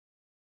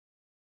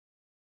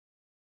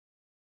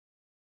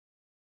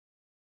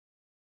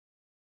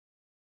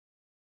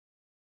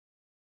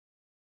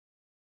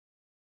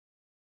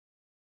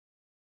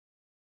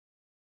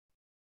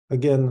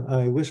Again,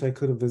 I wish I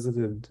could have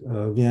visited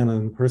Vienna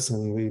in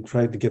person. We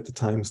tried to get the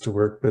times to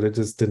work, but it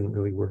just didn't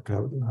really work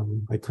out.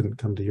 I couldn't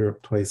come to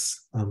Europe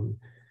twice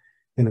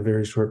in a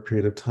very short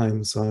period of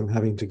time, so I'm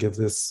having to give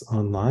this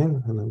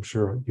online, and I'm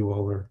sure you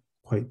all are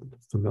quite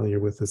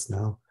familiar with this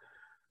now.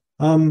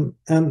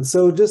 And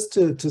so just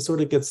to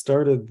sort of get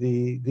started,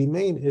 the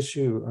main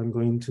issue I'm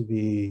going to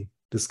be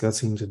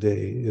discussing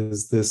today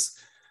is this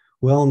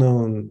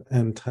well-known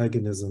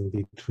antagonism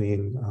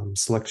between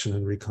selection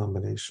and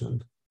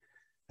recombination.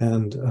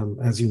 And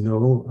as you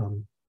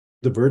know,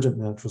 divergent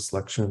natural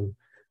selection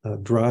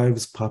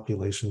drives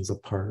populations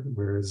apart,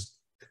 whereas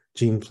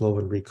gene flow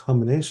and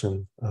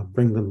recombination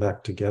bring them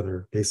back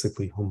together,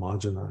 basically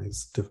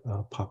homogenize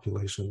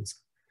populations.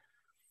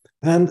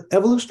 And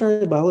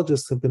evolutionary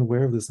biologists have been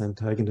aware of this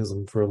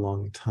antagonism for a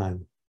long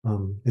time.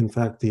 In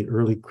fact, the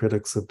early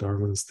critics of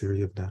Darwin's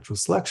theory of natural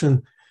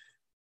selection,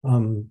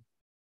 of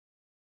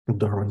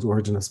Darwin's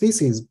Origin of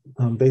Species,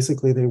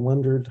 basically they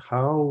wondered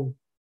how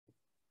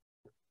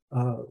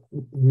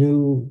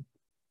new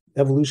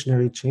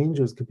evolutionary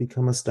changes could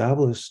become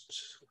established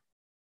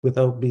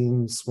without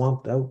being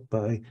swamped out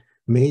by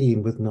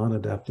mating with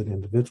non-adapted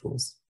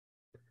individuals.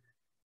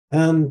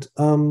 And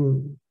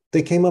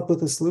they came up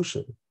with a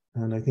solution.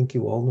 And I think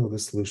you all know the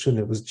solution.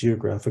 It was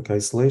geographic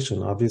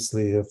isolation.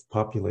 Obviously, if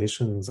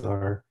populations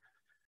are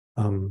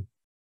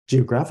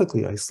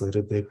geographically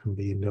isolated, there can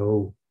be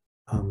no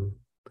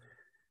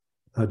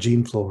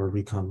gene flow or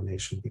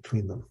recombination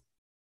between them.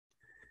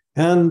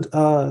 And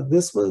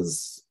this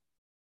was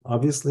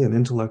obviously an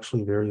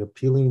intellectually very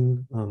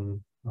appealing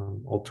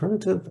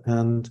alternative.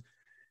 And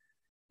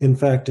in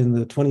fact, in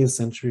the 20th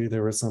century,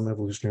 there were some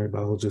evolutionary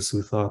biologists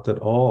who thought that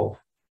all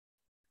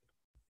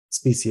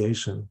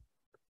speciation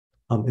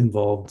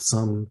involved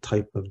some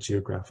type of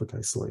geographic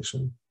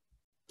isolation.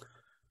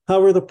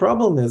 However, the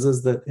problem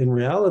is that in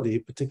reality,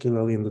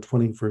 particularly in the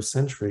 21st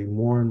century,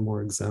 more and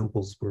more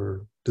examples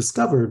were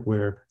discovered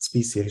where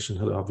speciation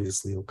had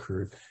obviously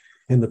occurred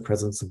in the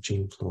presence of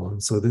gene flow.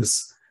 And so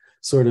this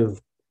sort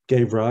of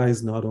gave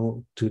rise not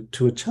only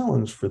to a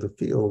challenge for the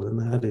field, and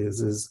that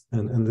is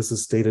and this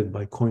is stated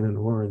by Coyne and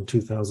Orr in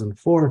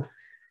 2004,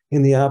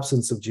 in the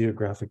absence of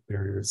geographic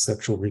barriers,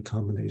 sexual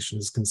recombination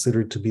is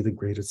considered to be the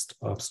greatest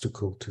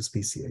obstacle to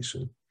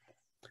speciation.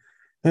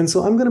 And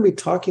so I'm going to be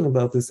talking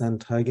about this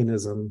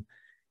antagonism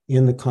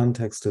in the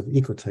context of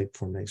ecotype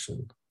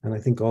formation. And I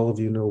think all of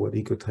you know what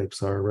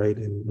ecotypes are, right?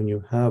 And when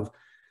you have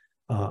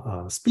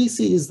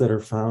species that are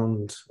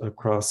found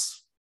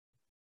across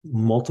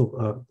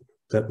multiple,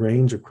 that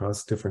range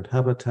across different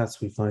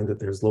habitats, we find that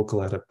there's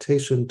local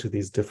adaptation to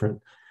these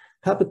different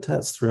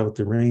habitats throughout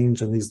the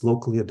range, and these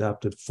locally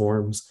adapted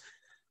forms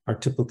are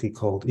typically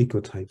called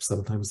ecotypes.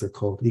 Sometimes they're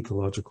called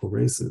ecological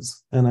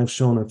races. And I've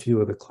shown a few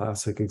of the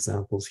classic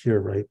examples here,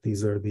 right?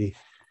 These are the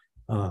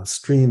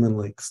stream and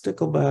lake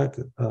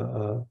sticklebacks,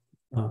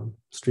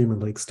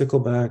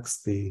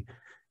 the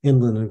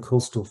inland and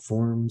coastal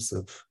forms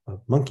of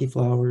monkey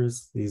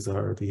flowers. These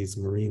are these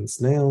marine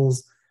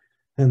snails,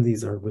 and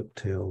these are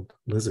whip-tailed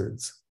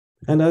lizards.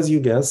 And as you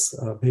guess,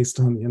 based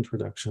on the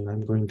introduction,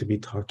 I'm going to be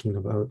talking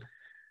about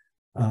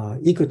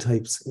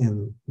ecotypes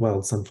in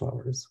wild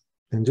sunflowers.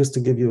 And just to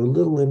give you a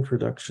little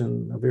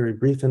introduction, a very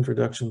brief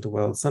introduction to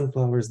wild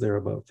sunflowers, there are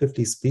about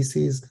 50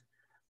 species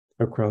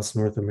across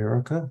North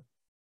America.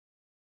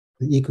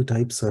 The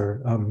ecotypes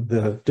are,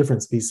 the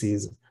different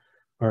species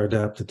are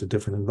adapted to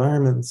different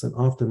environments, and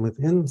often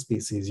within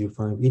species you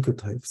find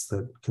ecotypes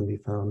that can be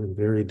found in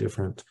very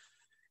different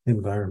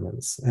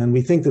environments. And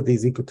we think that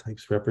these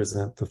ecotypes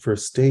represent the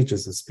first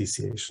stages of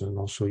speciation, and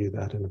I'll show you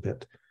that in a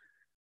bit.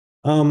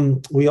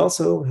 We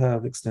also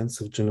have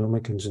extensive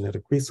genomic and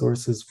genetic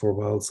resources for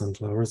wild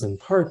sunflowers, in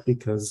part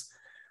because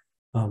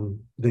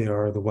they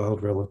are the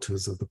wild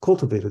relatives of the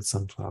cultivated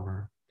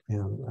sunflower.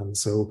 And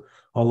so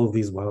all of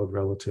these wild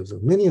relatives, or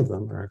many of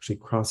them, are actually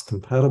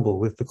cross-compatible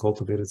with the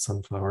cultivated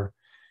sunflower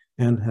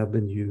and have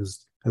been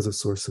used as a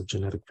source of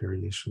genetic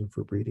variation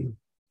for breeding.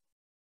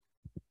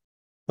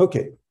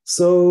 Okay,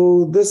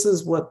 so this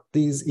is what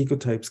these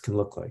ecotypes can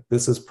look like.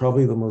 This is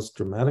probably the most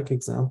dramatic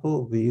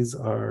example. These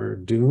are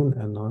dune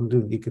and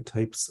non-dune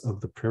ecotypes of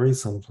the prairie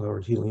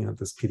sunflower,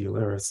 Helianthus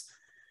petiolaris.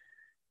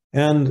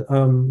 And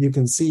you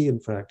can see, in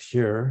fact,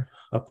 here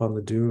up on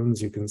the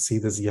dunes, you can see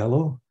this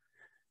yellow.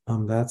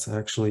 That's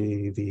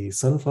actually the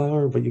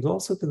sunflower, but you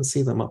also can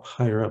see them up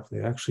higher up.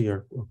 They actually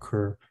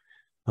occur,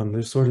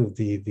 they're sort of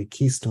the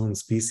keystone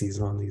species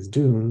on these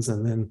dunes.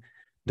 And then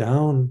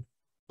down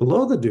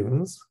below the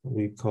dunes,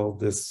 we call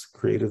this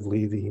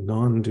creatively the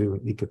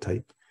non-dune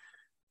ecotype.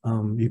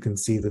 You can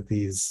see that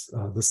these,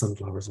 the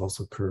sunflowers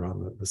also occur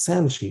on the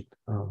sand sheet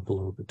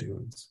below the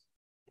dunes.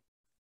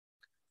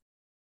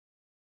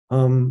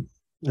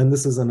 And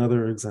this is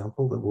another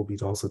example that we'll be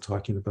also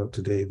talking about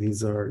today.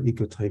 These are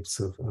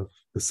ecotypes of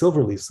the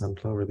silverleaf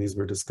sunflower. These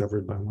were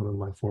discovered by one of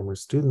my former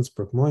students,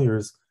 Brooke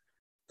Moyers.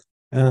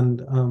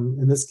 And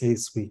in this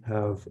case, we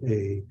have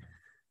a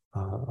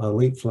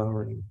late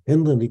flowering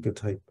inland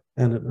ecotype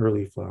and an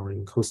early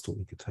flowering coastal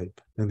ecotype.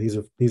 And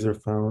these are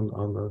found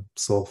on the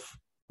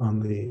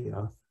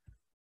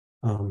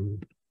on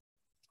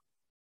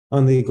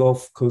the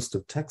Gulf Coast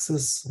of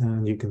Texas,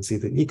 and you can see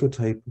the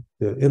ecotype.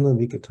 The inland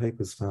ecotype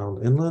is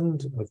found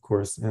inland, of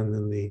course, and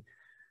then the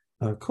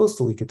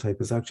coastal ecotype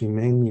is actually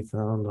mainly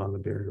found on the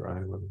barrier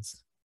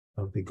islands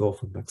of the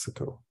Gulf of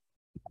Mexico.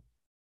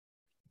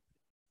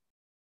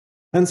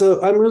 And so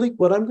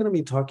what I'm going to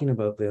be talking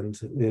about then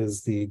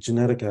is the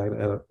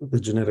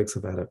genetics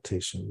of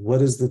adaptation.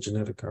 What is the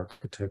genetic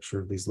architecture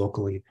of these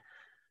locally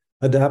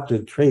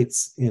adapted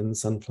traits in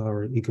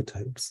sunflower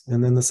ecotypes?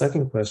 And then the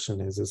second question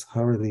is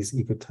how are these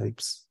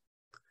ecotypes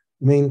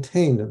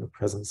maintained in the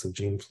presence of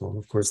gene flow? And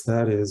of course,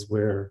 that is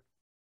where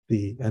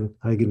the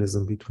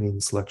antagonism between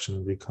selection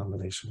and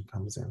recombination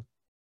comes in.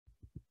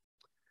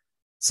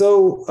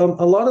 So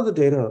a lot of the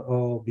data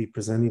I'll be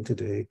presenting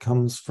today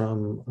comes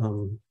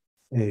from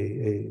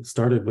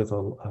started with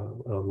a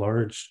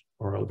large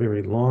or a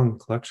very long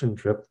collection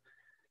trip.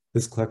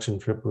 This collection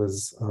trip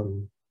was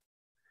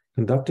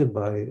conducted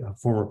by a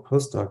former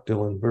postdoc,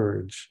 Dylan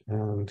Burge,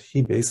 and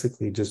he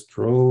basically just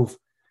drove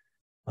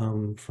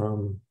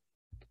from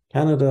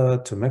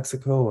Canada to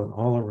Mexico and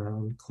all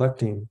around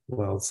collecting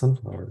wild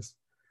sunflowers.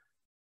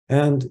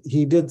 And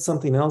he did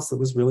something else that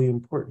was really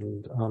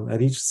important.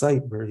 At each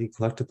site where he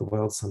collected the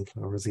wild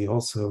sunflowers, he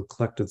also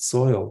collected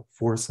soil,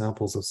 4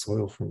 samples of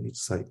soil from each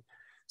site.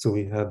 So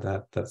we had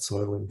that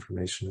soil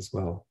information as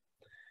well.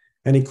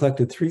 And he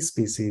collected 3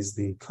 species,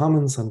 the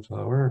common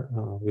sunflower,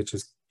 which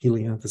is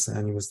Helianthus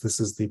annuus. This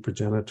is the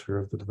progenitor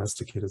of the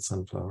domesticated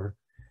sunflower.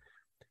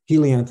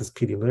 Helianthus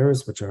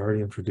petiolaris, which I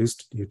already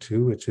introduced you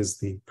to, which is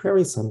the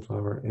prairie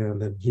sunflower,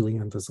 and then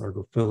Helianthus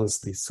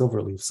argophyllus, the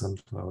silverleaf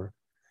sunflower.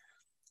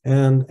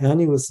 And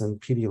annuus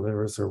and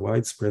petiolaris are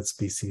widespread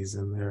species,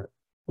 and they're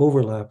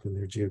overlap in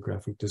their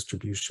geographic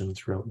distribution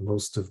throughout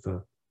most of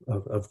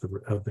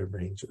their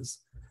ranges.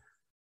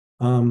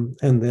 And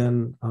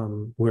then,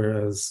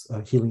 whereas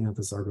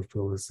Helianthus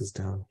argophyllus is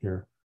down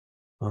here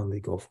on the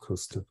Gulf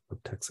Coast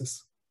of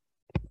Texas.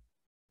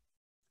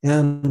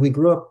 And we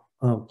grew up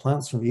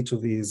plants from each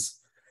of these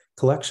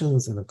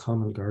collections in a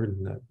common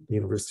garden at the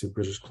University of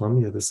British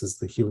Columbia. This is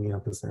the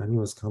Helianthus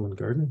annuus common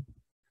garden.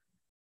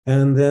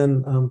 And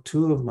then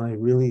 2 of my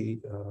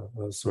really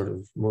sort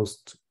of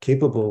most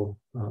capable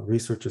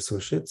research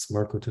associates,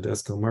 Marco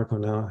Tedesco. Marco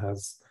now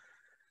has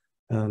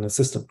an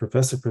assistant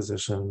professor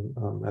position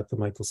at the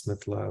Michael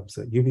Smith Labs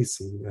at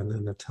UBC, and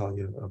then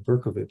Natalia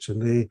Berkovich.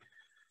 And they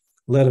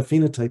led a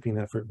phenotyping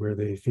effort where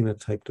they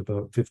phenotyped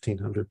about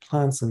 1,500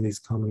 plants in these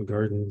common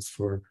gardens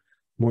for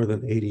more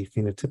than 80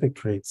 phenotypic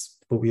traits.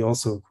 But we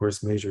also, of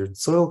course, measured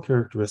soil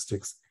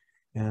characteristics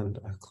and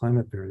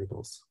climate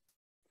variables.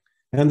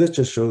 And this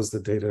just shows the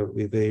data.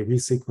 They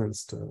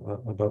resequenced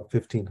about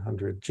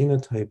 1,500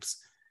 genotypes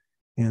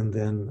and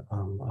then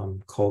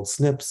called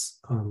SNPs.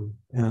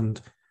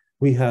 And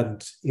we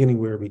had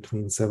anywhere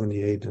between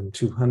 78 and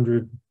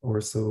 200 or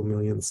so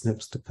million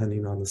SNPs,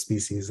 depending on the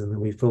species. And then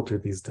we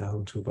filtered these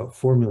down to about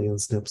 4 million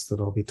SNPs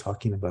that I'll be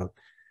talking about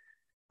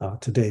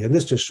today. And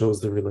this just shows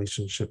the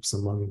relationships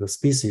among the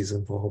species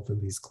involved in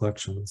these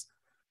collections.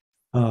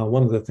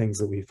 One of the things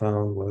that we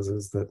found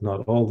is that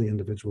not all the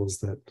individuals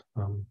that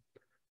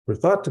were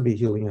thought to be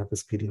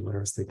Helianthus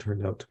petiolaris, they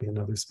turned out to be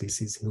another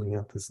species,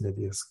 Helianthus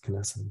niveus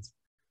canescens.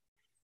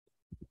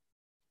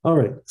 All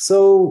right,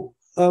 so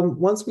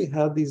once we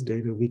had these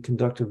data, we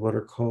conducted what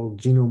are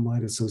called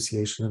genome-wide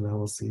association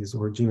analyses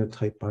or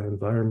genotype by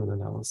environment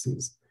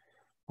analyses,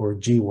 or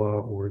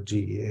GWA or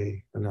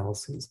GEA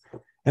analyses.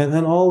 And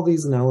then all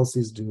these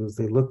analyses do is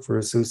they look for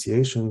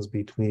associations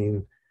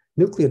between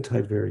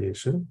nucleotide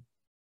variation,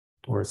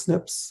 or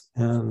SNPs,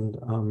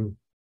 and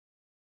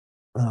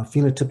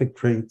phenotypic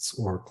traits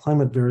or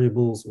climate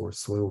variables or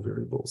soil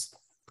variables.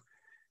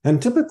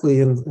 And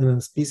typically in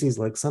a species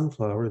like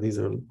sunflower, these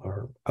are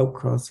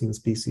outcrossing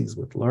species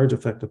with large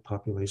effective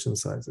population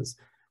sizes.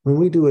 When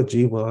we do a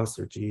GWAS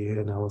or GEA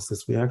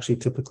analysis, we actually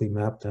typically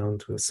map down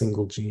to a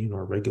single gene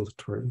or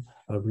regulatory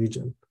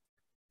region.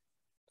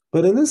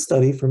 But in this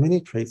study, for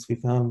many traits, we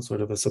found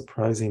sort of a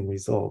surprising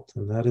result,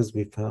 and that is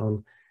we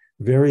found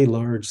very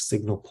large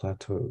signal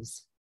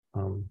plateaus.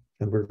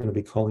 And we're going to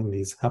be calling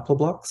these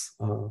haploblocks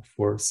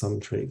for some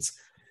traits.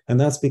 And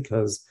that's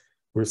because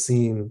we're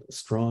seeing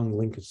strong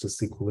linkage to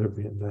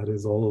equilibrium. That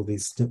is, all of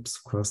these SNPs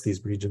across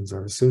these regions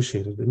are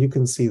associated. And you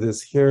can see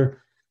this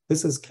here.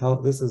 This is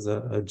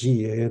a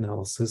GEA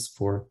analysis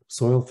for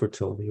soil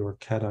fertility or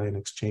cation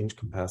exchange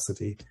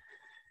capacity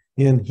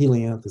in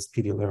Helianthus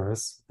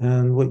petiolaris.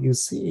 And what you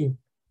see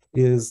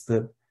is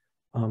that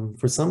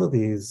for some of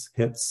these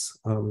hits,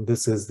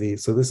 this is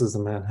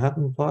the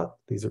Manhattan plot.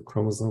 These are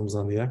chromosomes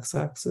on the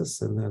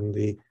x-axis, and then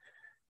the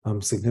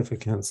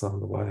significance on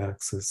the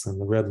y-axis,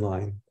 and the red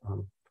line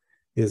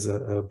is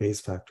a base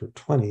factor of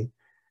 20.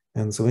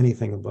 And so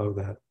anything above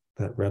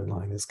that red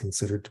line is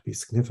considered to be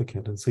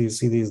significant. And so you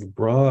see these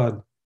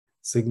broad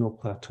signal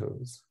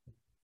plateaus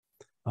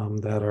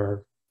that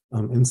are,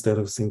 instead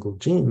of single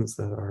genes,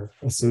 that are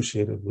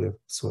associated with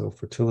soil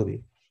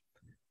fertility.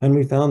 And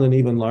we found an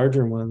even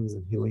larger ones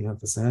in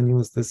Helianthus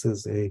annuus. This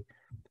is a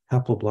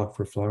haploblock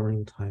for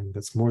flowering time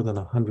that's more than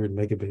 100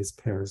 megabase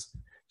pairs,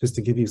 Just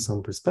to give you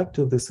some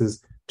perspective, this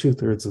is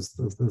 2/3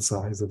 of the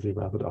size of the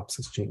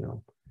Arabidopsis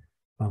genome.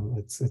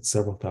 It's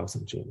several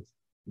thousand genes.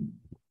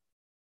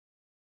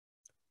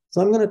 So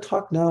I'm going to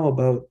talk now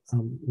about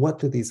what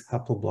do these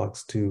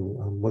haploblocks do?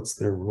 What's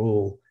their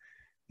role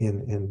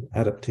in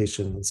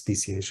adaptation and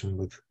speciation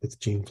with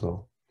gene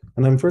flow?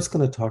 And I'm first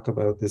going to talk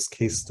about this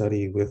case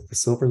study with the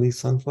silverleaf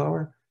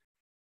sunflower,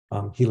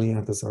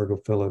 Helianthus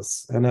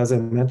argophyllus. And as I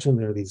mentioned,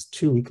 there are these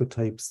two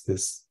ecotypes,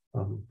 this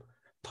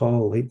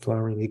tall, late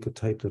flowering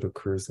ecotype that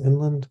occurs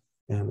inland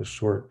and a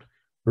short,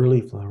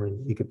 early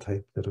flowering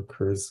ecotype that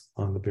occurs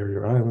on the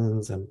barrier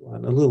islands and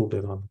a little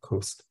bit on the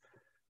coast.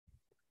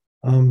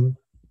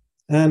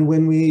 And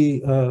when we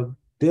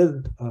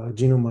did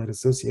genome-wide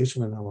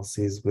association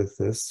analyses with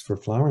this for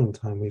flowering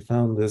time, we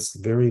found this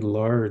very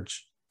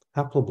large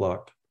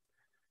haploblock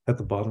at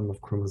the bottom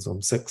of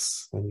chromosome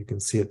 6. And you can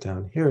see it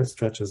down here. It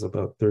stretches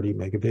about 30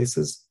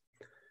 megabases.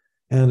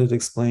 And it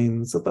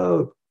explains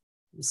about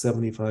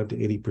 75 to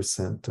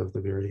 80% of the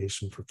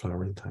variation for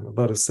flowering time,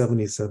 about a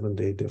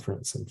 77-day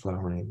difference in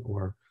flowering,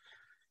 or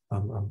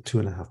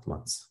 2.5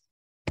 months.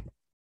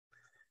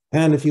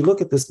 And if you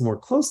look at this more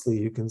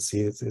closely, you can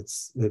see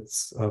this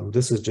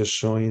is just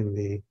showing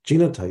the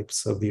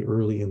genotypes of the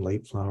early and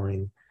late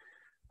flowering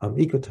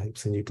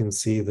ecotypes. And you can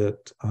see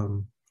that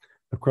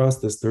across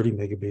this 30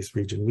 megabase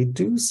region, we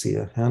do see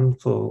a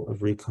handful of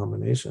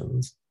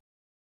recombinations,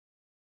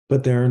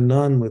 but there are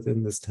none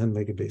within this 10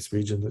 megabase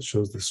region that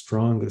shows the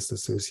strongest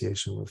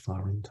association with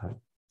flowering time.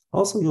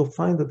 Also, you'll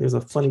find that there's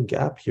a funny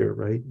gap here,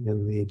 right,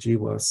 in the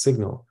GWAS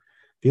signal.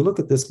 If you look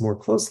at this more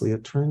closely,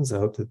 it turns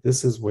out that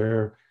this is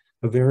where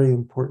a very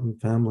important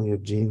family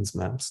of genes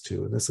maps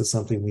to. And this is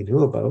something we knew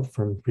about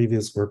from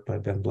previous work by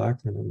Ben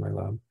Blackman in my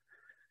lab.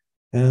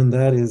 And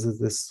that is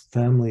this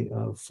family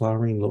of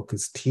flowering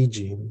locus T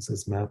genes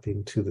is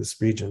mapping to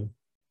this region.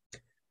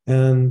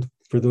 And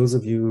for those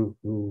of you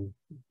who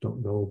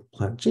don't know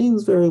plant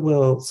genes very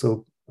well,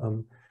 so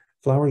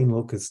flowering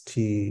locus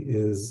T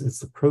it's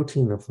the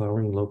protein of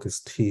flowering locus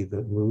T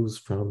that moves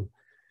from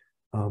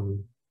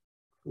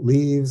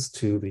leaves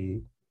to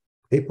the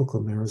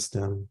apical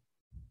meristem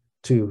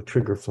to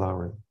trigger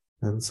flowering.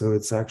 And so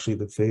it's actually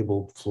the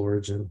fabled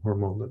Florigen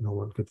hormone that no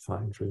one could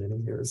find for many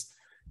years.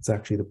 It's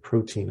actually the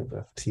protein of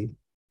FT.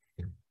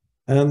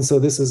 And so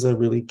this is a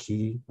really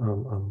key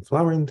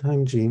flowering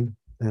time gene.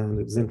 And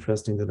it's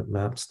interesting that it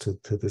maps to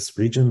this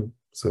region.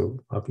 So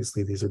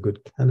obviously these are good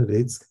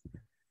candidates.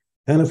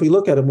 And if we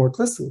look at it more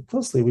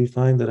closely, we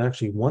find that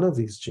actually one of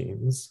these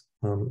genes,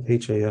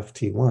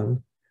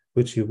 HAFT1,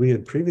 which we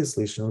had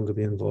previously shown to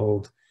be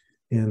involved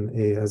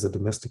as a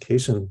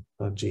domestication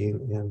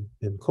gene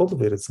in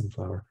cultivated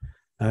sunflower,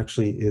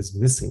 actually is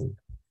missing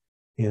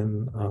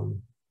in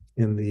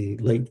the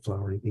late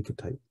flowering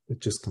ecotype.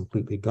 It's just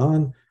completely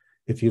gone.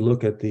 If you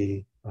look at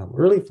the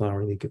early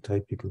flowering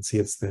ecotype, you can see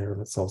it's there,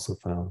 and it's also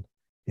found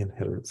in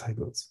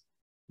heterozygotes.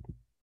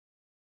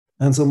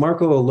 And so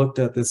Marco looked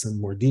at this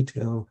in more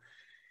detail.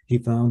 He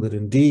found that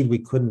indeed we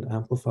couldn't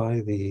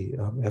amplify the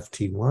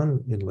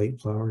FT1 in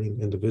late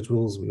flowering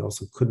individuals. We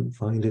also couldn't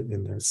find it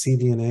in their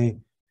cDNA.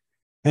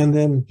 And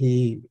then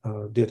he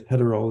did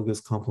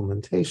heterologous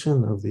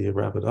complementation of the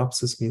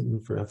Arabidopsis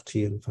mutant for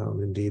FT and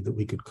found indeed that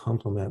we could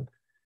complement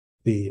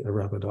the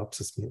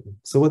Arabidopsis mutant.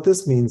 So what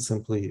this means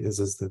simply is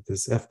that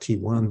this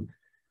FT1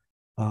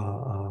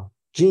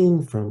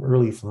 gene from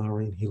early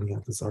flowering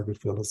Helianthus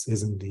argophyllus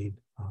is indeed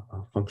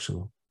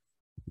functional.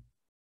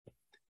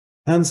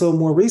 And so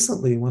more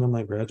recently, one of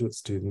my graduate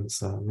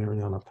students,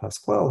 Mariana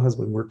Pascual, has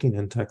been working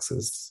in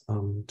Texas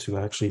to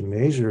actually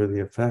measure the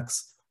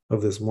effects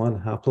of this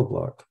one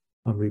haploblock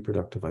on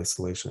reproductive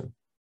isolation.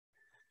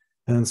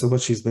 And so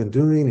what she's been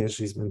doing is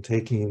she's been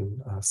taking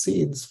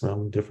seeds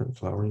from different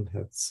flowering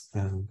heads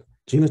and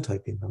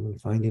genotyping them and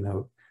finding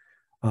out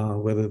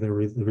whether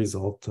they're the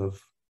result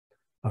of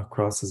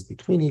crosses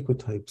between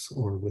ecotypes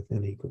or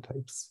within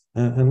ecotypes.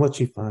 And what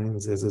she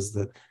finds is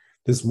that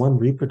this one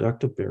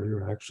reproductive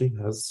barrier actually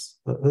has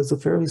a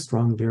fairly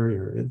strong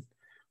barrier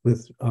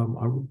with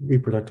a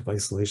reproductive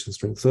isolation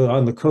strength. So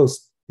on the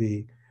coast,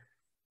 the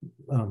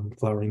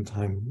flowering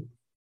time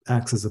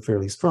acts as a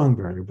fairly strong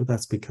barrier, but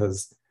that's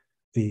because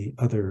the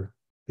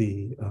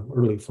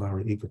early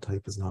flowering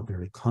ecotype is not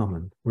very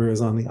common. Whereas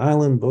on the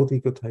island, both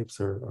ecotypes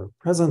are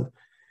present,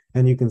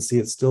 and you can see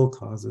it still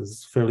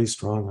causes fairly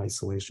strong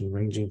isolation,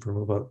 ranging from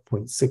about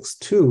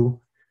 0.62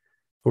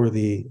 for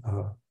the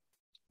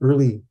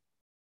early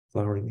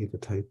flowering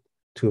ecotype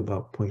to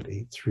about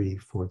 0.83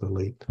 for the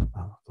late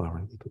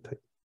flowering ecotype.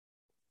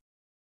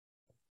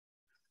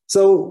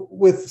 So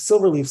with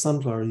silverleaf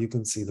sunflower, you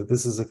can see that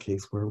this is a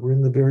case where we're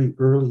in the very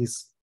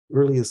earliest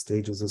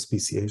stages of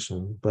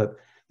speciation, but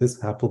this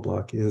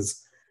haploblock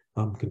is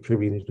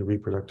contributing to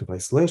reproductive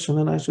isolation.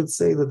 And I should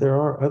say that there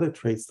are other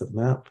traits that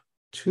map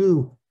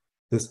to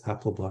this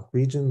haploblock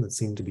region that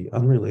seem to be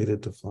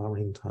unrelated to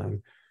flowering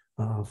time.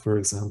 For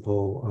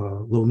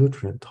example, low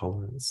nutrient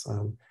tolerance,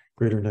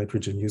 greater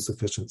nitrogen use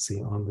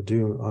efficiency on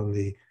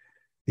the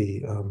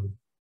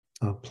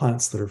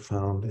plants that are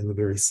found in the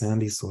very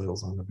sandy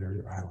soils on the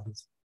barrier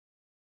islands.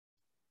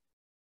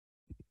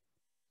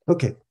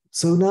 Okay,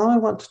 so now I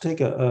want to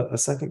take a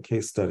second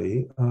case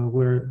study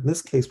where in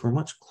this case we're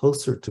much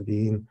closer to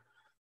being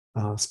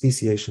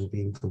speciation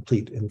being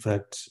complete. In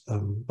fact,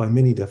 by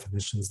many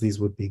definitions, these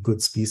would be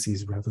good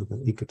species rather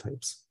than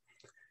ecotypes.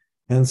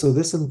 And so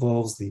this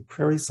involves the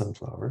prairie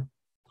sunflower.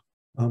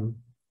 And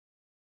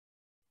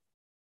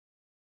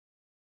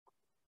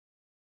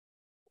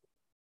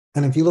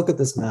if you look at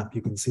this map,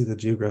 you can see the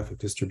geographic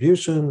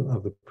distribution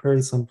of the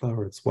prairie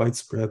sunflower. It's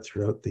widespread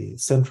throughout the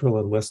central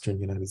and western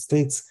United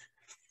States.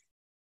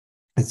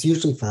 It's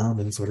usually found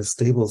in sort of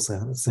stable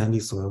sandy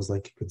soils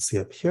like you can see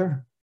up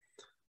here.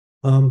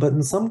 But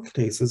in some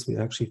cases, we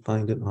actually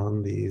find it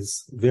on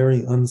these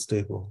very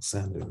unstable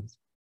sand dunes.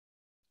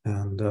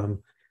 And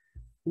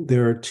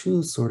there are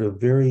two sort of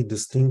very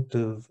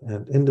distinctive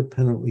and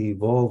independently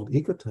evolved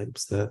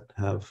ecotypes that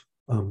have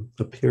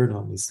appeared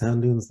on these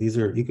sand dunes. These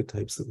are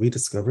ecotypes that we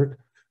discovered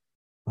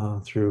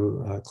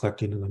through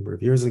collecting a number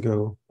of years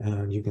ago.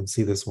 And you can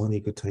see this one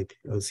ecotype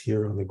is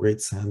here on the Great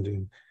Sand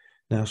Dune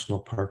National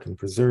Park and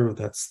Preserve.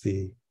 That's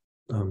the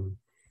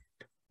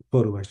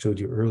photo I showed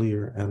you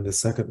earlier. And the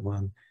second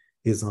one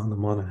is on the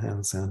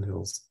Monaghan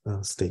Sandhills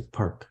State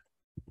Park.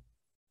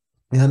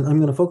 And I'm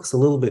going to focus a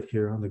little bit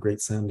here on the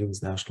Great Sand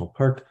Dunes National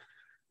Park.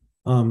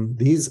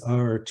 These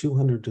are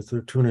 200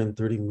 to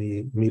 230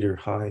 meter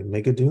high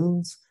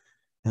megadunes.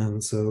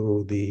 And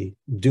so the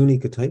dune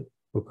ecotype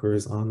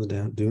occurs on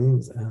the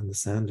dunes, and the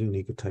sand dune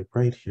ecotype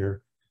right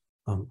here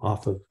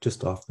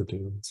just off the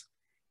dunes.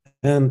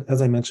 And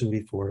as I mentioned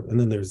before, and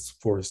then there's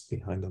forest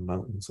behind them,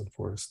 mountains and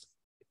forest.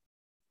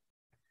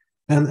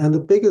 And the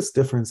biggest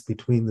difference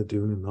between the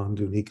dune and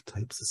non-dune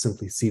ecotypes is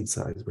simply seed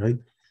size, right?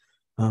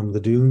 The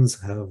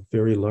dunes have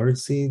very large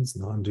seeds,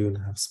 non-dune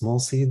have small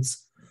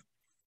seeds.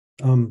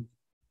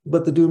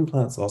 But the dune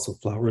plants also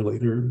flower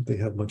later. They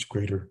have much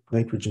greater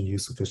nitrogen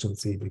use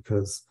efficiency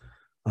because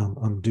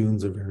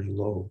dunes are very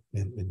low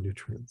in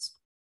nutrients.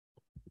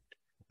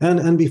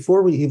 And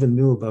before we even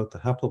knew about the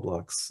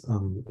haploblocks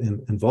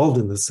involved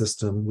in the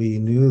system, we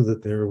knew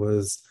that there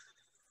was,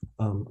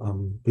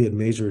 we had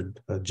measured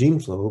gene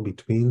flow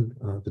between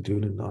the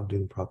dune and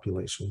non-dune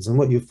populations. And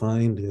what you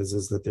find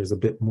is that there's a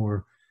bit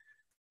more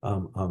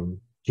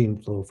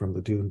gene flow from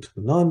the dune to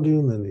the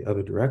non-dune than the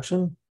other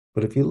direction.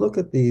 But if you look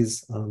at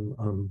these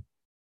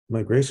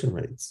migration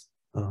rates,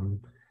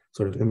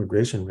 sort of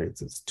immigration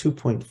rates, it's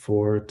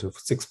 2.4 to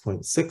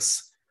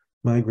 6.6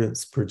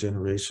 migrants per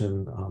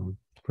generation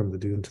from the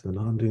dune to the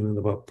non-dune, and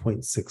about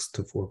 0.6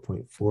 to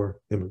 4.4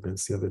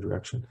 immigrants the other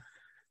direction.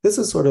 This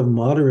is sort of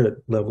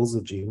moderate levels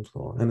of gene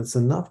flow, and it's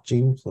enough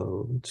gene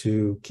flow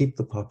to keep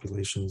the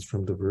populations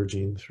from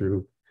diverging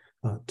through,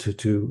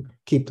 to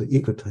keep the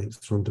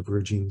ecotypes from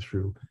diverging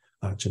through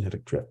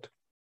genetic drift.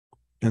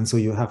 And so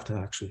you have to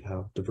actually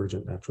have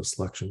divergent natural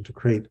selection to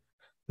create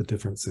the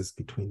differences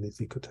between these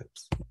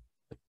ecotypes.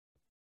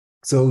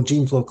 So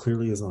gene flow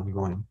clearly is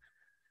ongoing.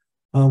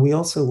 We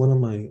also, one of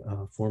my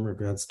former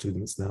grad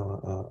students,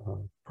 now a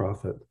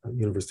prof at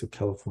University of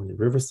California,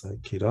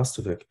 Riverside, Kate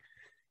Ostovic,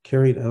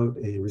 carried out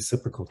a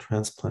reciprocal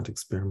transplant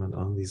experiment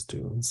on these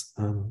dunes.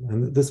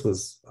 And this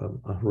was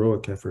a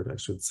heroic effort, I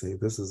should say.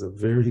 This is a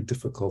very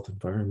difficult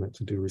environment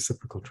to do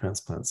reciprocal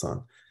transplants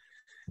on.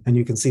 And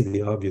you can see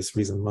the obvious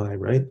reason why,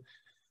 right?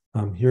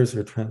 Here's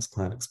her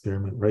transplant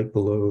experiment right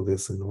below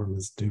this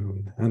enormous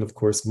dune. And of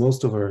course,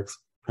 most of our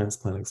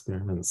transplant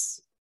experiments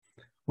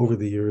over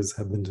the years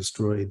have been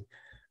destroyed,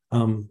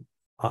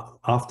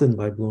 often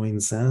by blowing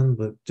sand,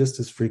 but just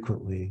as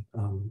frequently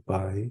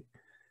by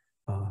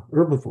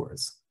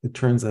herbivores. It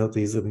turns out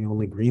these are the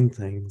only green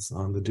things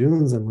on the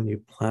dunes, and when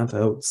you plant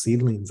out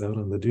seedlings out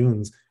on the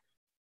dunes,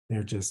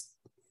 they're just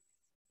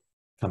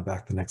come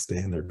back the next day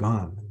and they're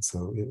gone. And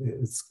so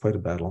it's quite a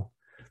battle.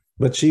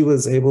 But she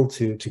was able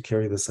to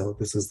carry this out.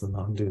 This is the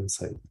non-dune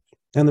site.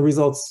 And the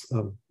results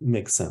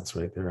make sense,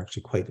 right? They're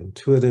actually quite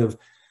intuitive.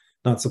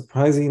 Not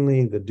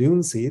surprisingly, the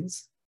dune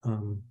seeds,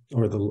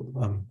 or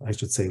the, I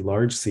should say,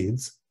 large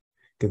seeds,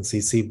 you can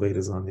see seed weight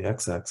is on the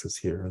x-axis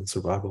here and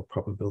survival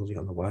probability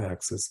on the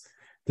y-axis.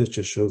 This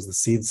just shows the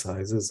seed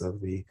sizes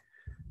of the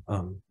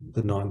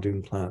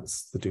non-dune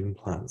plants, the dune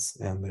plants,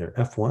 and their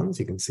F1s.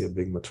 You can see a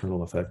big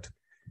maternal effect.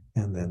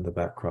 And then the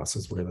back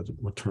crosses where the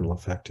maternal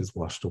effect is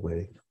washed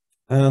away.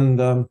 And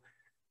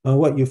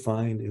what you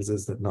find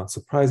is that, not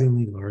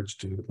surprisingly,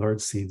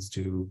 large seeds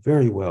do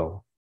very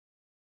well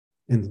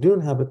in the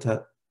dune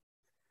habitat,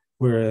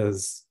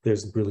 whereas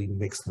there's really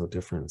makes no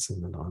difference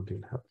in the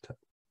non-dune habitat.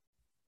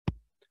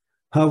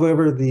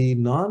 However, the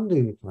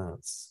non-dune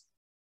plants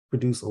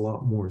produce a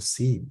lot more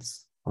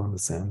seeds on the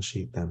sand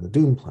sheet than the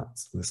dune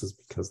plants. And this is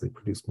because they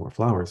produce more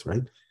flowers,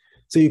 right?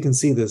 So you can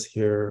see this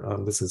here.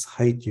 This is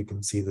height. You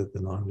can see that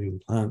the non-dune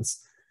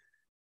plants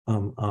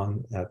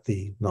at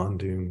the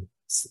non-dune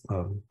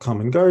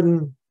common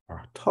garden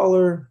are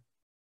taller.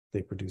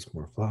 They produce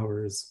more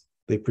flowers.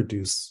 They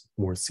produce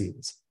more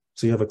seeds.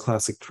 So you have a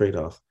classic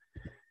trade-off.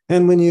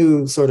 And when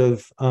you sort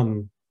of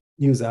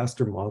use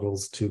Aster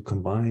models to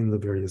combine the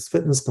various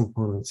fitness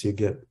components, you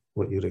get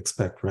what you'd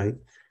expect, right?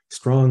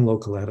 Strong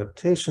local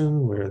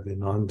adaptation, where the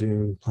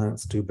non-dune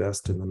plants do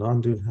best in the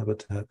non-dune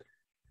habitat,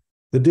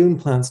 The dune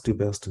plants do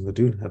best in the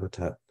dune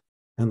habitat,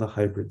 and the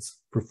hybrids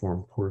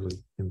perform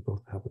poorly in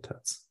both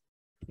habitats.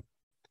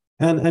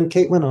 And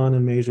Kate went on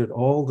and measured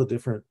all the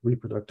different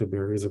reproductive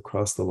barriers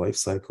across the life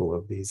cycle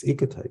of these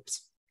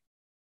ecotypes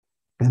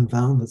and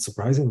found that,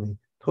 surprisingly,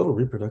 total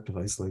reproductive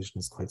isolation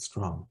is quite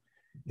strong.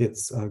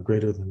 It's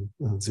greater than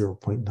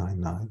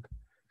 0.99.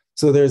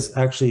 So there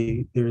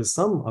is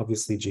some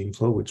obviously gene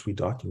flow, which we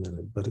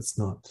documented, but it's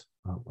not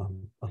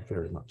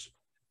very much.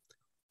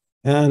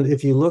 And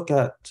if you look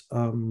at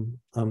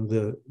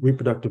the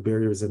reproductive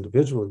barriers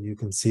individually, you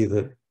can see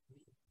that,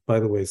 by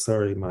the way,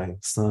 sorry, my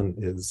son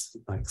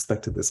I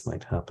expected this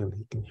might happen.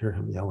 You can hear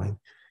him yelling.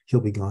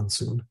 He'll be gone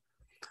soon.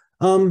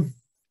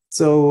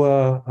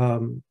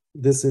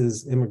 This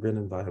is immigrant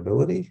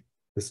inviability.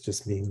 This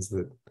just means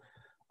that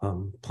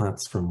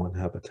plants from one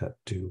habitat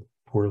do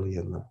poorly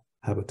in the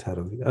habitat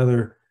of the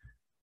other.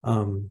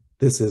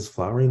 This is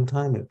flowering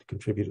time. It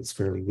contributes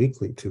fairly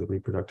weakly to the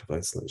reproductive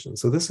isolation.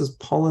 So this is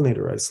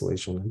pollinator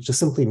isolation. It just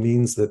simply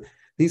means that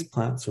these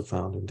plants are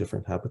found in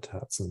different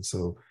habitats. And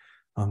so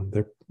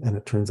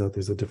it turns out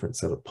there's a different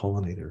set of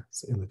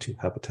pollinators in the two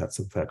habitats.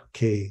 In fact,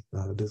 Kate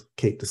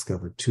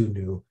discovered 2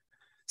 new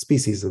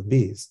species of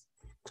bees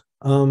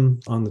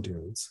on the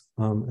dunes.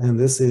 And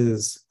this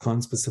is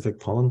conspecific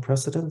pollen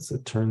precedence.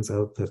 It turns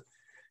out that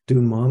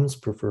dune moms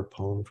prefer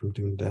pollen from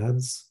dune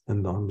dads,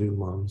 and non-dune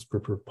moms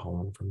prefer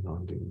pollen from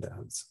non-dune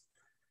dads.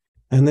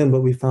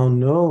 But we found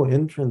no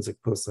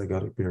intrinsic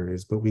post-zygotic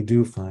barriers, but we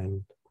do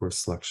find, of course,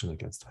 selection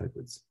against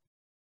hybrids.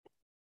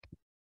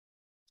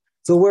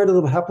 So where do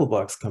the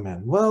haploblocks come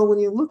in? Well, when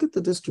you look at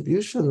the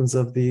distributions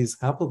of these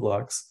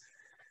haploblocks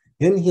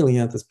in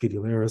Helianthus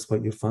pedularis,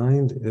 what you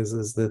find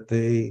is that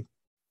a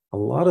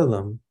lot of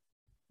them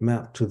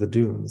map to the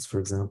dunes. For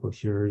example,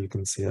 here you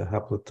can see a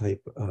haplotype.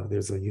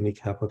 There's a unique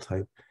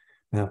haplotype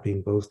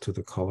mapping both to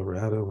the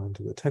Colorado and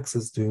to the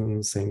Texas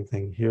dunes. Same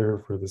thing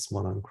here for this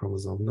one on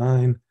chromosome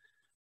 9.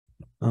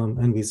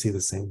 And we see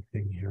the same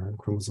thing here on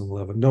chromosome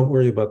 11. Don't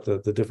worry about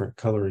the different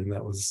coloring.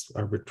 That was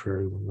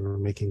arbitrary when we were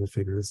making the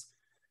figures.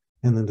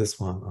 And then this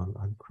one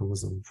on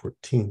chromosome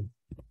 14.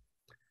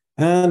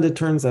 And it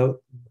turns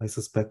out, I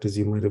suspect, as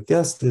you might have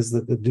guessed, is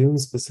that the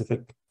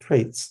dune-specific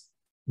traits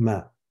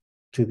map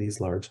to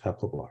these large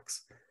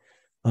haploblocks.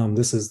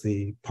 This is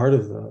the part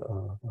of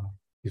the,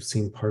 you've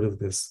seen part of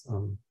this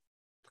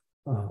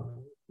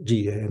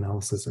GEA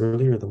analysis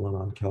earlier, the one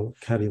on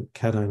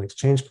cation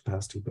exchange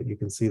capacity, but you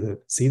can see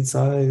that seed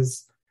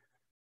size,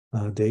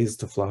 days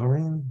to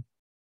flowering,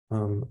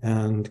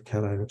 and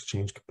cation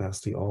exchange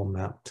capacity all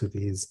map to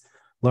these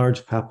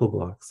large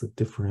haploblocks that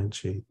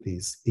differentiate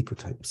these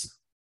ecotypes.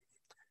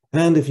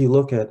 And if you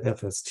look at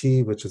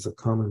FST, which is a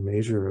common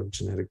measure of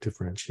genetic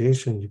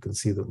differentiation, you can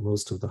see that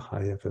most of the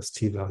high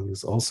FST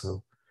values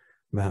also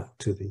map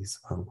to these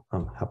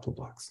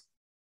haploblocks.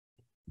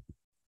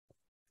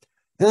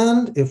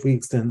 And if we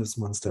extend this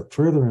one step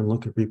further and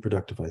look at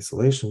reproductive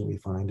isolation, we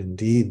find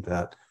indeed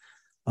that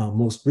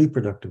most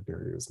reproductive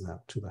barriers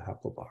map to the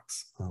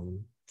haploblocks.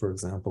 For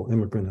example,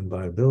 immigrant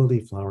inviability,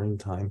 flowering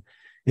time,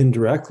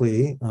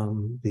 indirectly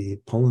the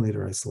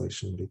pollinator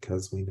isolation,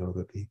 because we know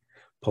that the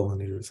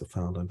pollinators are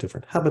found on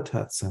different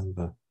habitats, and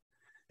the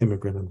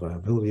immigrant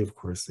inviability, of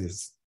course,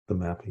 is the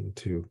mapping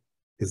to,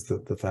 is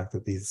the fact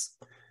that these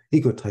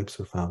ecotypes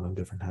are found on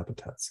different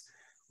habitats.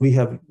 We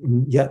have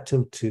yet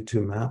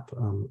to map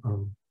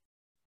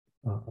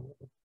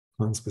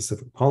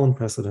non-specific pollen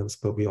precedents,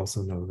 but we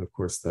also know, of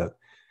course, that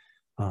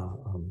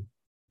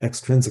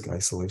extrinsic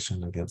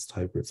isolation against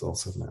hybrids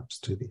also maps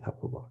to the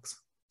haploblocks.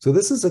 So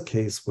this is a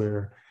case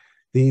where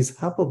these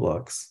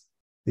haploblocks,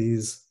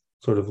 these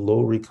sort of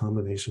low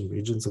recombination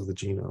regions of the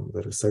genome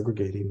that are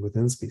segregating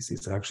within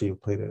species, actually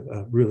have played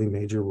a really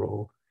major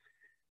role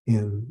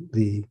in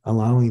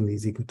allowing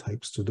these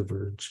ecotypes to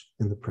diverge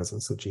in the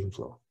presence of gene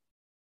flow.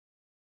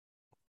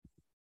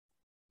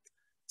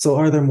 So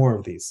are there more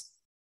of these?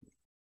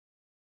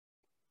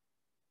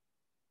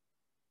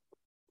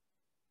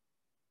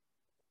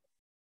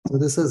 So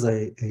this is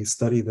a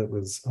study that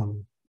was,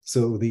 one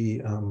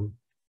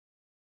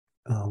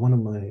of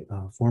my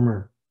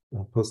former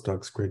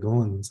postdocs, Greg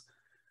Owens,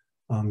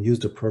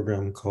 used a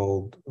program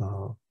called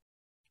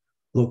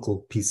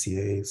local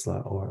PCA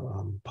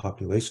or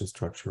population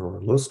structure,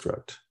 or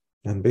LOSTRUCT.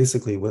 And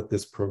basically what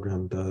this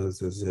program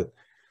does is it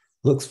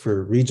looks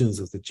for regions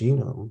of the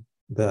genome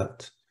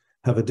that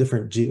have a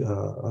different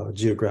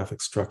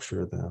geographic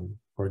structure than,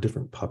 or a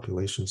different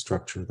population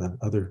structure than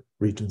other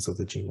regions of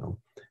the genome.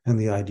 And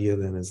the idea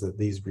then is that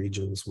these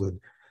regions would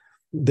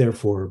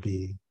therefore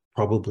be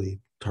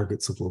probably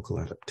targets of local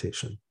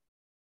adaptation.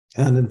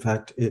 And in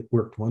fact, it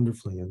worked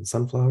wonderfully in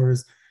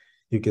sunflowers.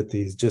 You get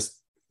these just,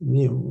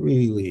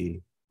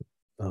 really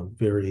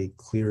very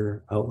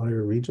clear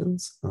outlier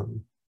regions.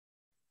 And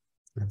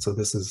so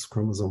this is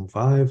chromosome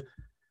 5.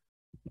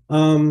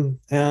 And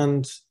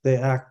they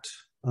act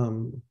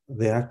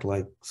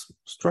like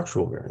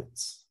structural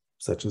variants,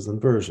 such as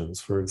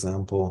inversions. For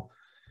example,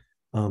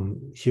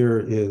 here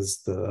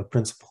is the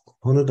principal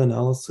component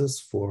analysis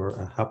for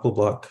a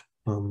haploblock,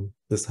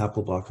 this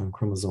haploblock on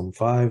chromosome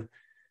 5.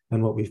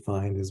 And what we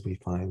find is we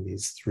find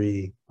these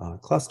three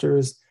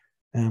clusters,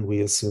 and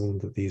we assume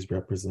that these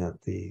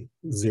represent the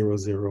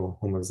 0-0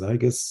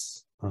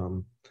 homozygous,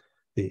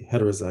 the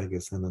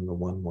heterozygous, and then the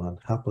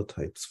 1-1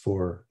 haplotypes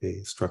for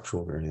a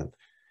structural variant.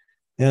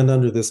 And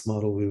under this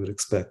model, we would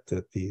expect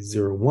that the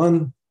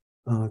 0-1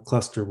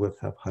 cluster would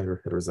have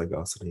higher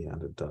heterozygosity,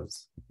 and it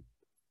does.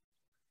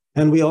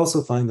 And we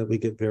also find that we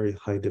get very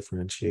high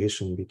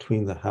differentiation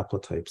between the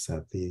haplotypes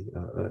at the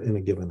in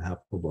a given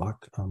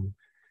haploblock.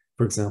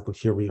 For example,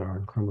 here we are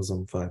in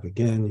chromosome 5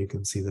 again. You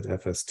can see that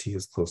FST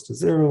is close to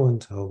 0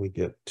 until we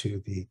get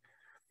to the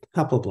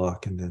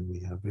haploblock, and then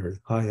we have very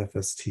high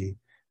FST,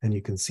 and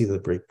you can see the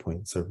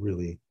breakpoints are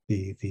really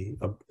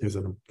there's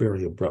a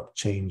very abrupt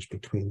change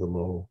between the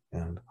low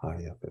and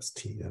high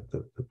FST at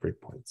the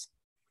breakpoints.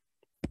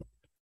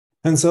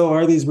 And so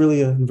are these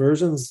really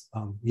inversions?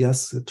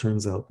 Yes, it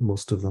turns out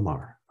most of them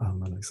are.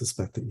 And I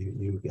suspect that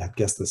you have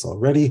guessed this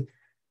already.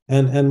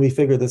 And we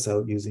figured this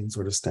out using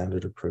sort of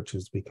standard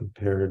approaches. We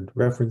compared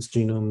reference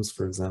genomes.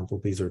 For example,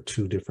 these are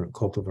two different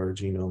cultivar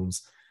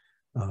genomes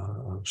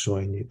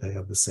showing you they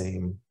have the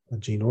same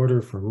gene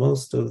order for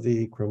most of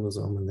the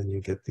chromosome. And then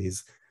you get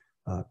these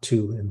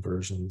two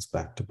inversions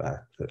back to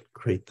back that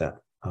create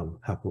that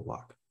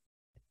haploblock.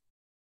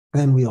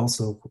 And we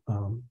also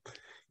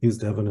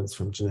used evidence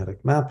from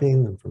genetic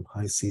mapping and from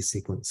high-C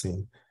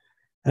sequencing.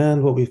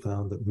 And what we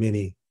found that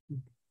many,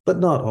 but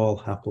not all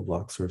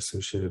haploblocks are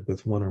associated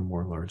with one or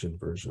more large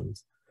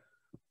inversions.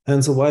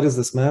 And so why does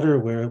this matter?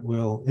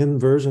 Well,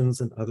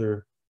 inversions and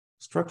other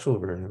structural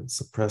variants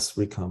suppress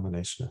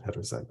recombination of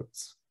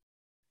heterozygotes.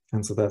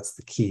 And so that's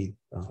the key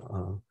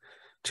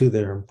to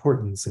their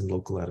importance in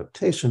local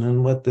adaptation.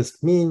 And what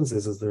this means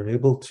is they're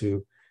able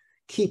to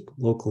keep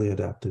locally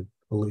adapted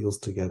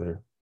alleles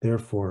together,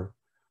 therefore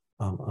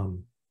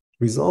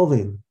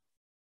resolving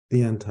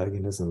the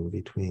antagonism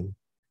between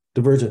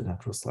divergent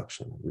natural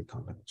selection and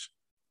recombination.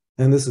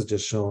 And this is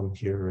just shown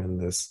here in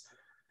this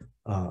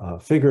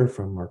figure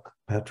from Mark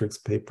Patrick's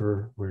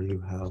paper, where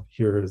you have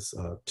here is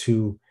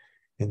two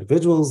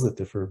individuals that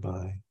differ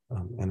by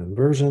an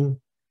inversion.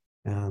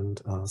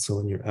 And so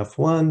in your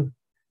F1,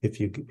 if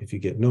you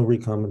get no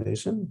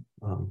recombination,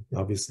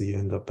 obviously you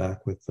end up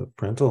back with the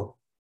parental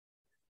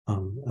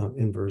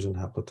inversion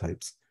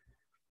haplotypes.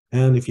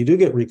 And if you do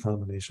get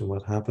recombination,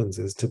 what happens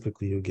is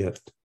typically you get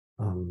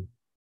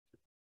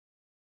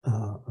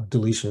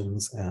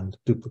deletions and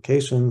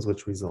duplications,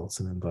 which results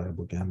in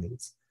inviable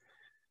gametes.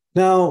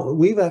 Now,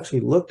 we've actually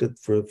looked at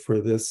for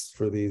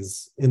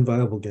these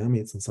inviable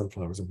gametes in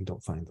sunflowers, and we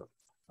don't find them.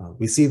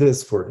 We see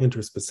this for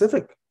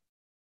interspecific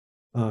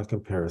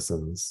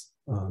comparisons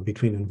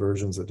between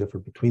inversions that differ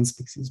between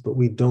species, but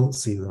we don't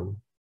see them.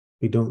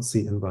 We don't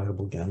see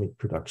inviable gamete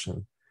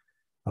production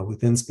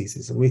within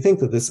species. And we think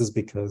that this is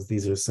because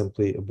these are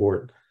simply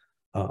abort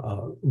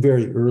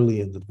very early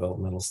in the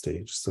developmental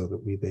stage, so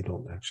that they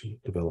don't actually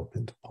develop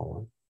into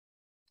pollen.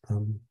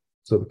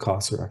 So the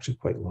costs are actually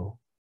quite low.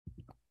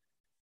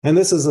 And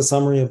this is a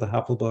summary of the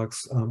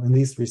haploblocks. In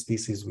these three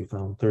species, we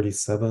found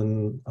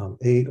 37,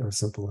 8 are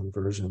simple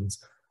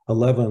inversions,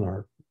 11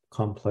 are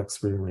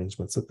complex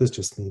rearrangements. So this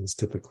just means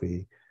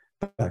typically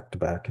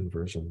back-to-back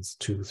inversions,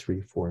 2,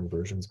 3, 4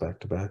 inversions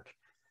back-to-back.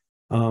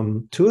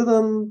 2 of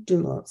them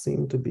do not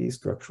seem to be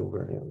structural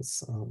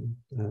variants,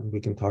 and we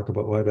can talk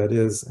about why that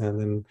is. And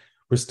then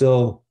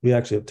we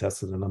actually have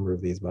tested a number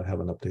of these, but I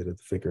haven't updated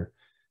the figure.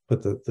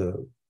 But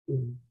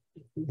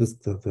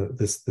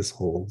this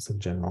holds in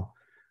general,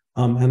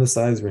 and the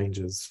size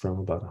ranges from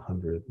about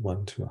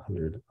 1 to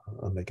 100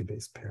 omega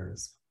base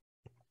pairs.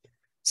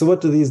 So what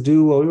do these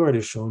do? Well, we've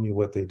already shown you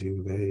what they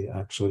do. They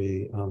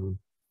actually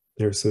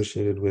they're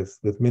associated with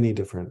many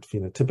different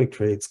phenotypic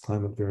traits,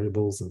 climate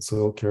variables, and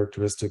soil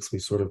characteristics. We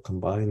sort of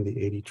combine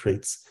the 80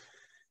 traits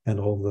and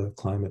all the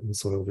climate and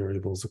soil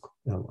variables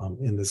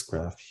in this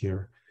graph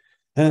here.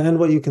 And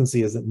what you can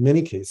see is that in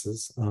many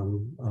cases,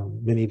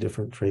 many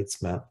different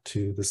traits map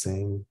to the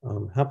same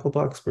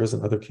haploblocks, whereas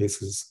in other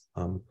cases,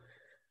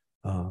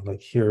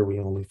 like here, we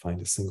only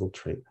find a single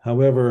trait.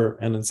 However,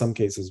 and in some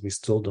cases, we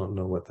still don't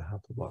know what the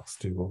haploblocks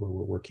do, although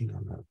we're working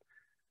on that.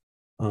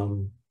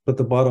 But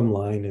the bottom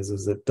line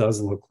is it does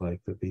look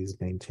like that these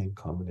maintain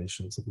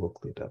combinations of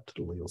locally adapted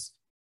alleles.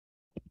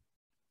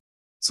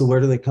 So where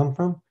do they come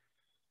from?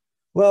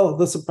 Well,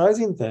 the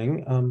surprising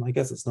thing, I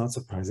guess it's not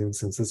surprising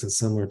since this is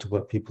similar to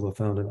what people have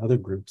found in other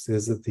groups,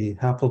 is that the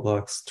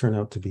haploblocks turn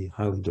out to be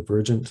highly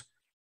divergent.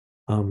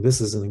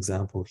 This is an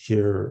example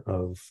here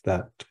of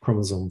that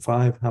chromosome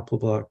 5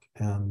 haploblock,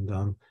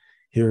 and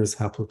here's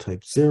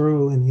haplotype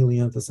 0 in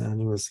Helianthus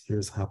annuus,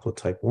 here's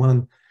haplotype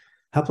 1.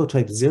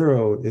 Haplotype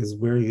 0 is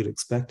where you'd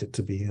expect it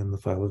to be in the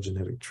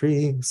phylogenetic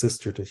tree,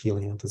 sister to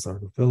Helianthus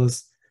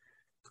argyphilus,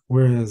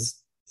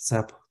 whereas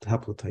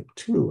haplotype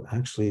 2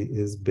 actually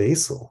is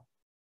basal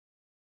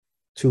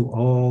to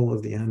all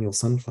of the annual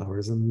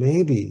sunflowers and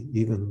maybe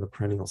even the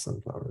perennial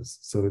sunflowers.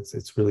 So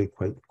it's really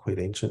quite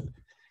ancient.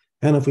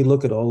 And if we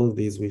look at all of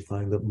these, we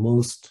find that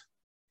most,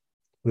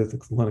 with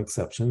one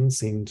exception,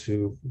 seem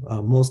to,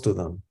 most of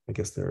them, I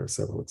guess there are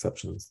several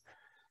exceptions,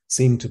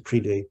 seem to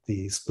predate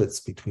the splits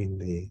between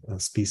the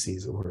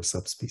species or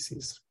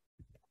subspecies.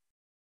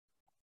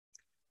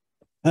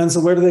 And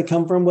so where do they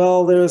come from?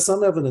 Well, there is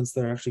some evidence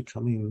they're actually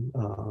coming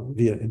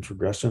via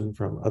introgression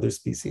from other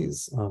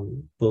species,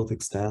 both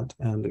extant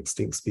and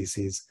extinct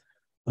species.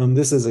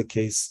 This is a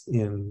case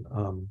in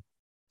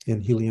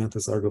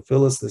Helianthus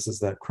argophilus. This is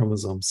that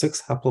chromosome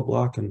 6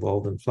 haploblock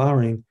involved in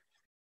flowering.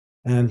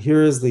 And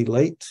here is the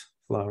late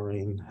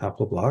flowering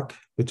haploblock,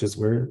 which is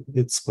where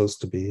it's supposed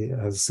to be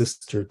as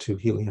sister to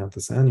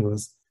Helianthus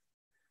annuus.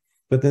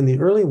 But then the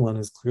early one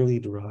is clearly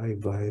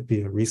derived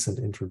via recent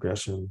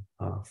introgression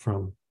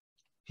from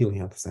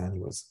Helianthus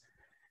annuus.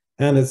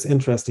 And it's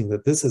interesting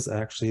that this is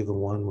actually the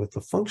one with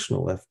the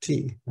functional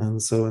FT. And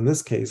so in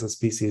this case, a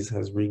species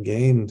has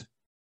regained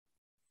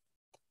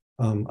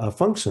a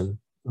function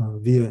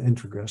via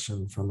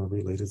introgression from a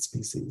related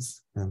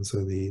species. And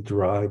so the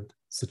derived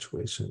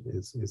situation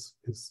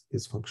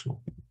is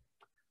functional.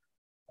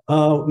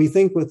 We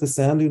think with the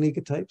sand dune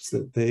ecotypes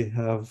that they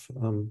have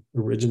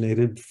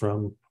originated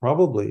from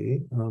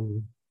probably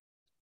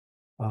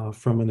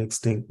from an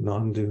extinct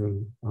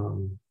non-dune,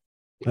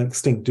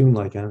 extinct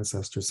dune-like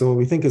ancestor. So what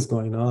we think is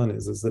going on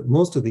is that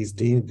most of these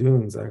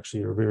dunes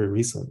actually are very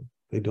recent.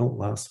 They don't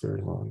last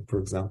very long. For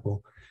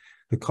example,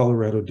 the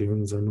Colorado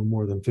dunes are no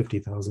more than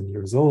 50,000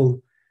 years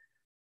old.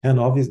 And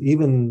obviously,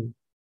 even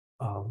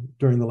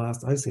during the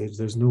last ice age,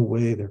 there's no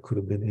way there could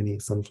have been any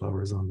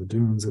sunflowers on the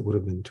dunes. It would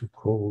have been too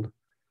cold.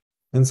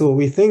 And so what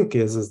we think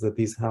is that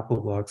these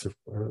haploblocks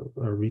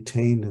are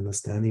retained in the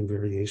standing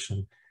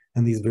variation,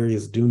 and these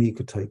various dune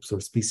ecotypes or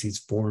species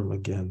form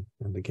again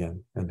and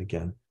again and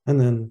again, and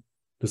then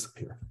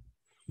disappear.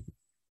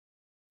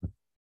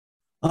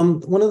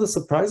 One of the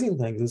surprising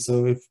things is,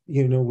 so if,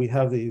 we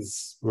have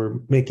these, we're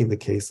making the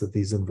case that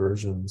these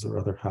inversions or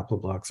other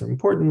haploblocks are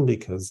important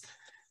because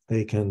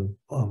they can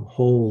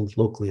hold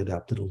locally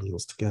adapted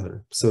alleles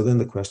together. So then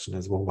the question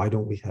is, well, why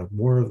don't we have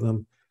more of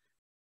them?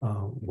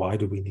 Why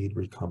do we need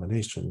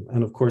recombination?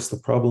 And of course, the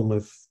problem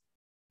with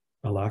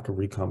a lack of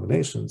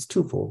recombination is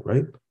twofold,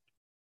 right?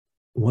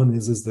 One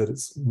is that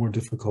it's more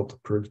difficult to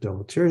purge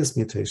deleterious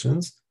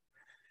mutations.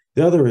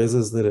 The other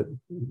is that it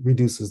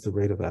reduces the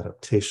rate of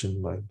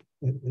adaptation by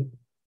it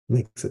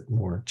makes it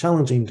more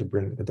challenging to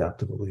bring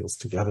adaptive alleles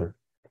together.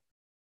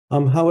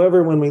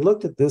 However, when we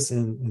looked at this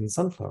in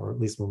sunflower, at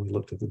least when we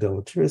looked at the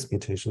deleterious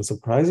mutations,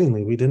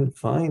 surprisingly, we didn't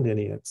find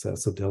any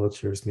excess of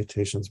deleterious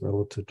mutations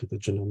relative to the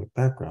genomic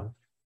background.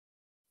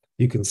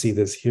 You can see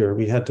this here.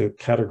 We had to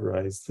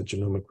categorize the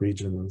genomic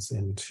regions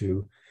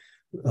into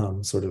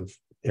sort of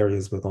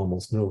areas with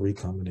almost no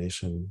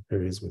recombination,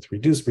 areas with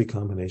reduced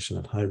recombination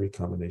and high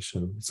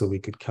recombination, so we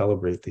could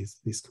calibrate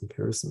these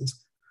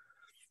comparisons.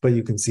 But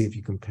you can see if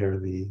you compare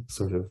the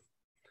sort of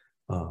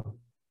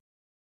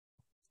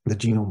the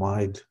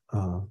genome-wide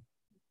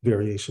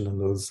variation in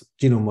those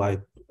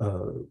genome-wide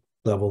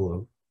level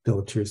of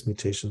deleterious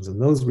mutations in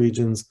those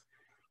regions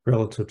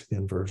relative to the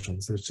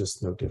inversions, there's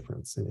just no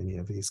difference in any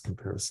of these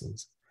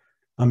comparisons.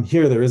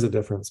 Here there is a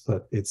difference,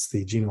 but it's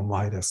the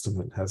genome-wide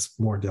estimate has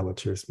more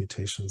deleterious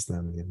mutations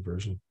than the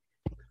inversion.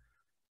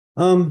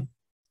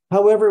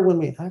 However, when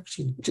we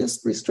actually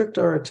just restrict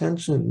our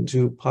attention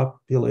to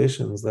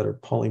populations that are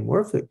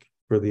polymorphic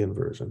for the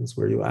inversions,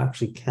 where you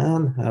actually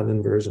can have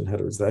inversion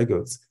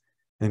heterozygotes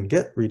and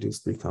get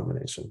reduced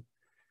recombination,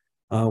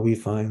 we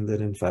find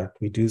that in fact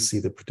we do see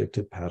the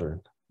predicted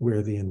pattern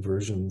where the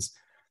inversions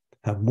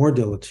have more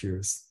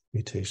deleterious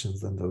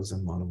mutations than those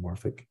in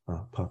monomorphic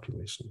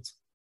populations.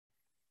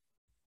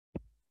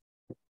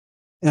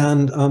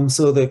 And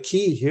so the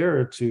key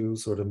here to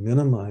sort of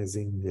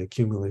minimizing the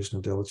accumulation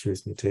of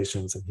deleterious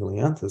mutations in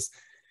Helianthus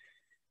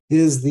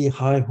is the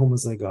high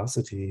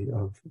homozygosity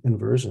of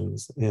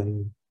inversions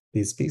in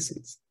these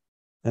species.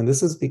 And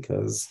this is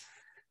because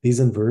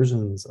these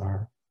inversions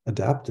are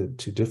adapted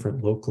to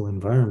different local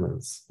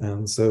environments.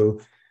 And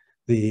so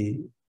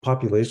the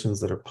populations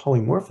that are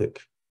polymorphic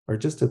are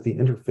just at the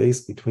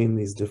interface between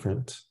these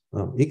different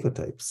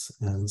ecotypes.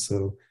 And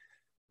so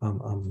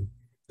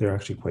they're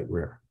actually quite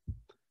rare.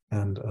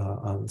 And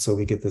so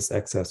we get this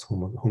excess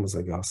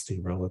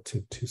homozygosity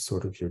relative to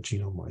sort of your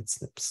genome-wide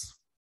SNPs.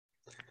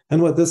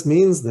 And what this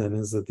means then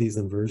is that these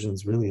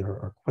inversions really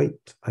are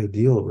quite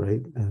ideal,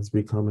 right, as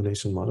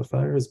recombination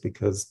modifiers,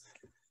 because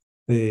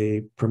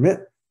they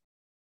permit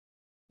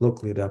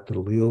locally adapted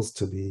alleles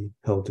to be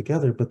held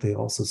together, but they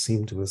also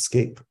seem to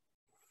escape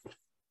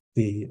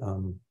the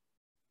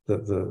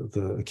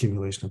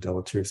accumulation of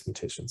deleterious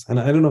mutations.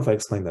 And I don't know if I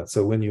explained that.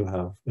 So when you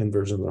have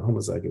inversion of the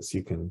homozygous,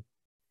 you can,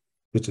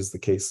 which is the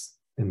case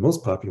in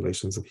most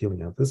populations of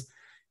Helianthus,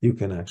 you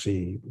can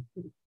actually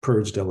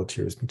purge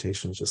deleterious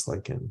mutations just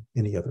like in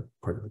any other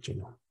part of the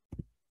genome.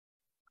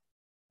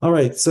 All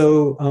right,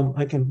 so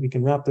we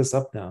can wrap this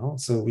up now.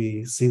 So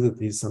we see that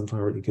these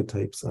sunflower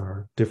ecotypes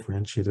are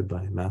differentiated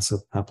by massive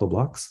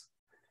haploblocks.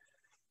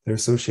 They're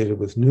associated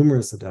with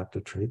numerous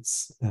adaptive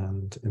traits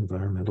and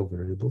environmental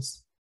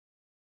variables.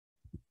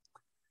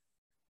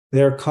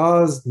 They are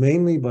caused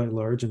mainly by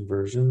large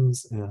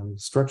inversions and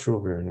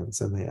structural variants,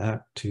 and they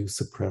act to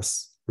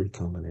suppress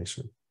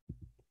recombination.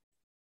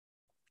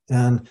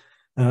 And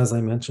as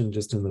I mentioned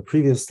just in the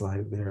previous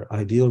slide, they're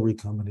ideal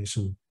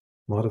recombination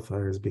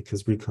modifiers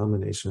because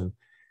recombination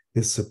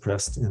is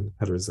suppressed in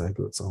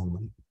heterozygotes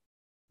only.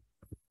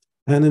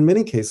 And in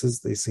many cases,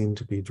 they seem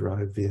to be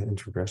derived via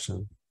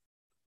introgression.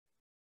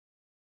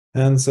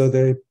 And so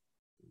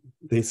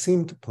they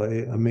seem to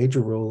play a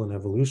major role in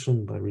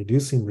evolution by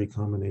reducing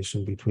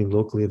recombination between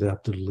locally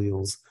adapted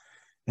alleles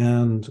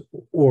and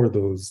or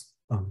those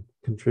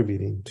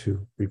contributing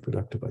to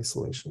reproductive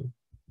isolation.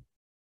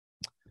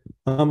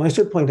 I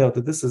should point out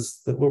that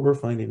that what we're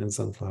finding in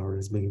sunflower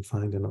is being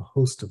found in a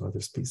host of other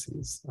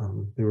species.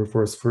 They were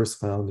first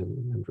found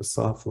in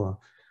Drosophila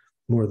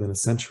more than a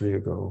century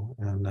ago,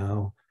 and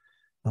now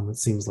it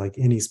seems like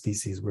any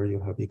species where you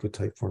have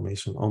ecotype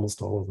formation,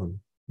 almost all of them,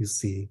 you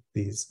see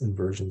these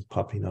inversions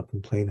popping up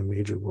and playing a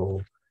major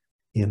role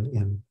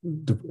in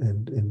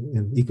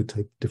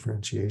ecotype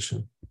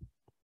differentiation.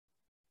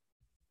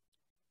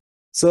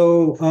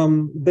 So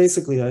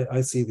basically,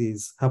 I see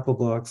these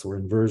haploblocks or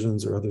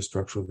inversions or other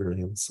structural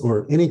variants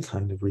or any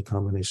kind of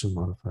recombination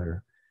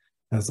modifier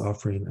as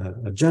offering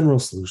a general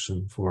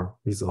solution for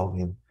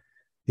resolving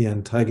the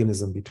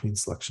antagonism between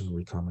selection and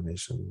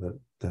recombination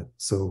that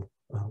so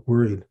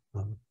worried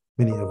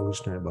many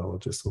evolutionary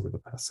biologists over the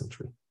past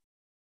century.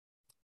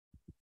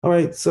 All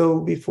right,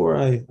 so before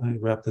I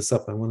wrap this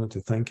up, I wanted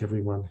to thank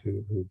everyone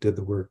who did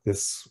the work.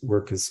 This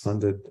work is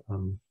funded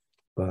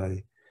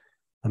by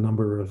a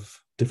number of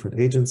different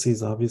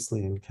agencies,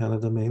 obviously in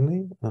Canada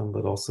mainly,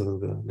 but also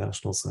the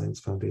National Science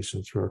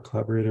Foundation through our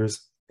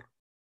collaborators.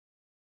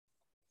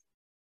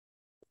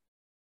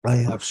 I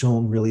have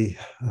shown really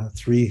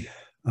three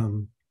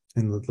in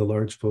the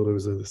large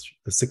photos of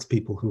the 6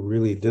 people who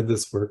really did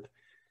this work.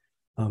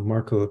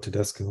 Marco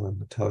Tedesco and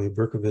Natalia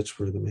Berkovich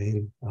were the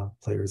main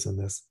players in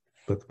this,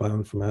 but the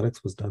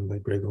bioinformatics was done by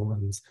Greg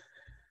Owens,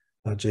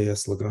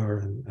 J.S.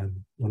 Lagar,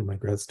 and one of my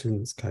grad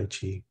students,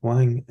 Kai-Chi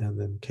Wang, and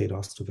then Kate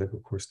Ostrovik,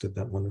 of course, did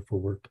that wonderful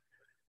work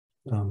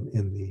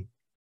in the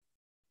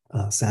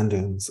sand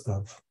dunes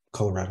of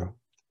Colorado.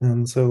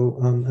 And so,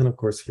 and of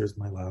course, here's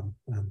my lab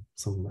and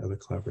some of my other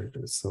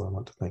collaborators, so I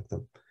want to thank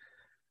them.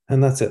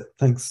 And that's it.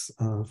 Thanks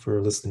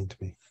for listening to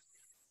me.